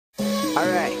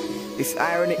Alright, it's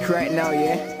ironic right now,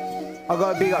 yeah? I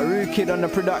gotta big up Rude Kid on the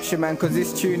production, man, cause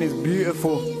this tune is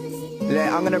beautiful.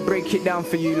 Like, I'm gonna break it down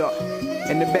for you lot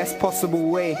in the best possible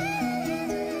way.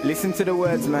 Listen to the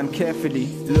words, man, carefully.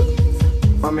 Look,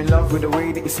 I'm in love with the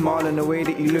way that you smile and the way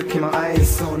that you look in my eyes. It's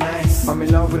so nice. I'm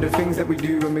in love with the things that we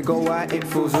do when we go out, it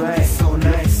feels right. It's so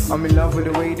nice. I'm in love with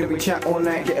the way that we chat all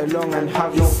night, get along and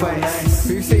have no fights.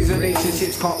 Who says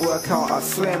relationships can't work out? I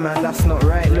swear, man, that's not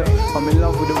right. Look, I'm in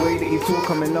love with the way that you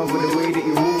talk, I'm in love with the way that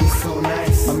you walk. It's so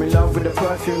nice. I'm in love with the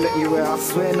perfume that you wear, I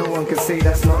swear no one can say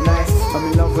that's not nice.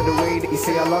 I'm in love with the way that you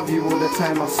say I love you all the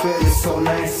time, I swear it's so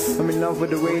nice. I'm in love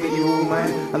with the way that you all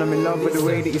mine, and I'm in love with the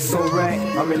way that you're so right.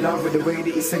 I'm in love with the way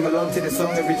that you sing along to the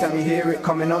song every time you hear it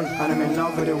coming on. And I'm in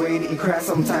love with the way that you cry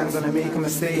sometimes when I make a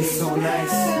mistake. It's so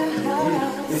nice,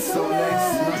 yeah, it's so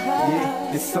nice,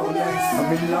 yeah, it's so nice.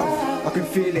 I'm in love, I can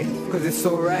feel it, cause it's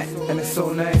so right and it's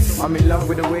so nice. I'm in love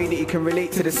with the way that you can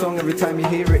relate to the song every time you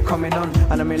hear it coming on.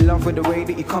 And I'm in love with the way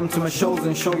that you come to my shows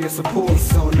and show your support. It's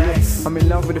so nice. I'm in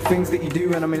love with the things that you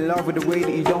do, and I'm in love with the way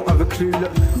that you don't have a clue.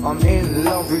 Look, I'm in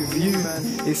love with you,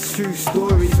 man. It's true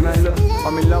stories, man. Look,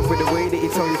 I'm in love with the way that you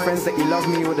tell your friends that you love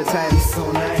me all the time. It's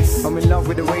so nice. I'm in love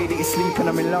with the way that you sleep, and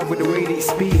I'm in love with the way that you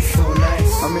speak. It's so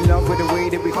nice. I'm in love with the way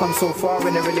that we come so far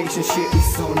in a relationship.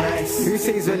 It's so nice. Who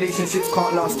says relationships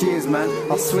can't last years, man?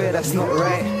 I swear that's not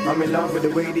right. I'm in love with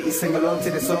the way that you sing along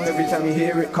to the song every time you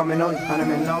hear it coming on. And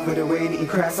I'm in love with the way that you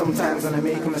cry sometimes when I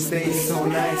make a mistake. It's so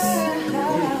nice,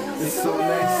 yeah, it's so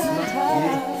nice,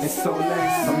 yeah, it's so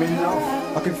nice. I'm in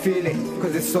love, I can feel it,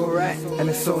 cause it's so right and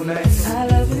it's so nice. I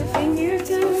love everything you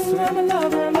do, I'm in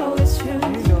love and I know it's true.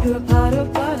 You're a part of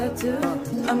what I do,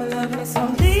 I'm in love and it's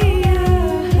only you.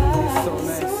 It's so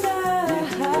nice,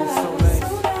 yeah, it's so nice,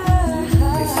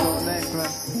 it's so nice,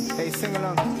 man. Hey, sing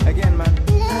along again, man.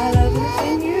 I love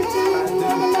everything you do,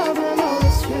 I'm in love and I know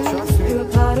it's true. Trust me. You're a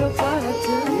part of what I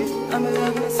do, I'm in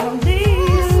love and it's only you.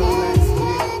 It's so nice,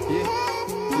 yeah, yeah,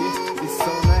 yeah, it's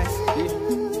so nice, yeah.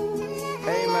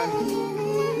 Hey, man,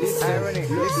 it's ironic,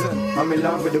 listen. I'm in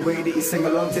love with the way that you sing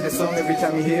along to the song every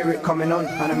time you hear it coming on.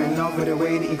 And I'm in love with the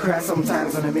way that you cry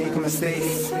sometimes when I make a mistake.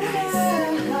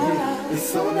 Yeah, it's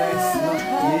so nice,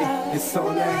 yeah, it's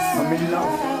so nice. I'm in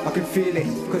love, I can feel it,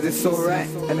 cause it's so right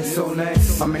and it's so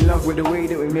nice. I'm in love with the way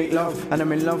that we make love, and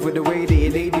I'm in love with the way that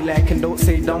you're ladylike and don't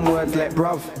say dumb words like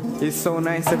bruv. It's so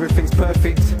nice, everything's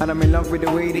perfect, and I'm in love with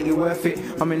the way that you're worth it.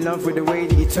 I'm in love with the way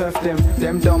that you turf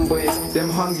them dumb boys, them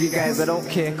hungry guys, I don't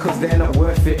care, cause they're not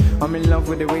worth it. I'm in love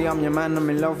with the way I'm your man, I'm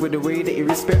in love with the way that you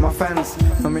respect my fans.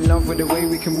 I'm in love with the way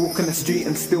we can walk on the street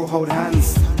and still hold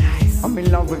hands. I'm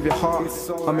in love with your heart,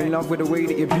 I'm in love with the way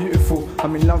that you're beautiful.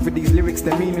 I'm in love with these lyrics,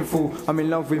 they're meaningful. I'm in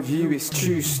love with you, it's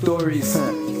true stories.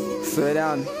 Slow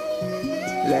down,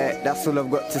 like, that's all I've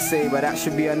got to say, but that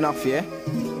should be enough, yeah?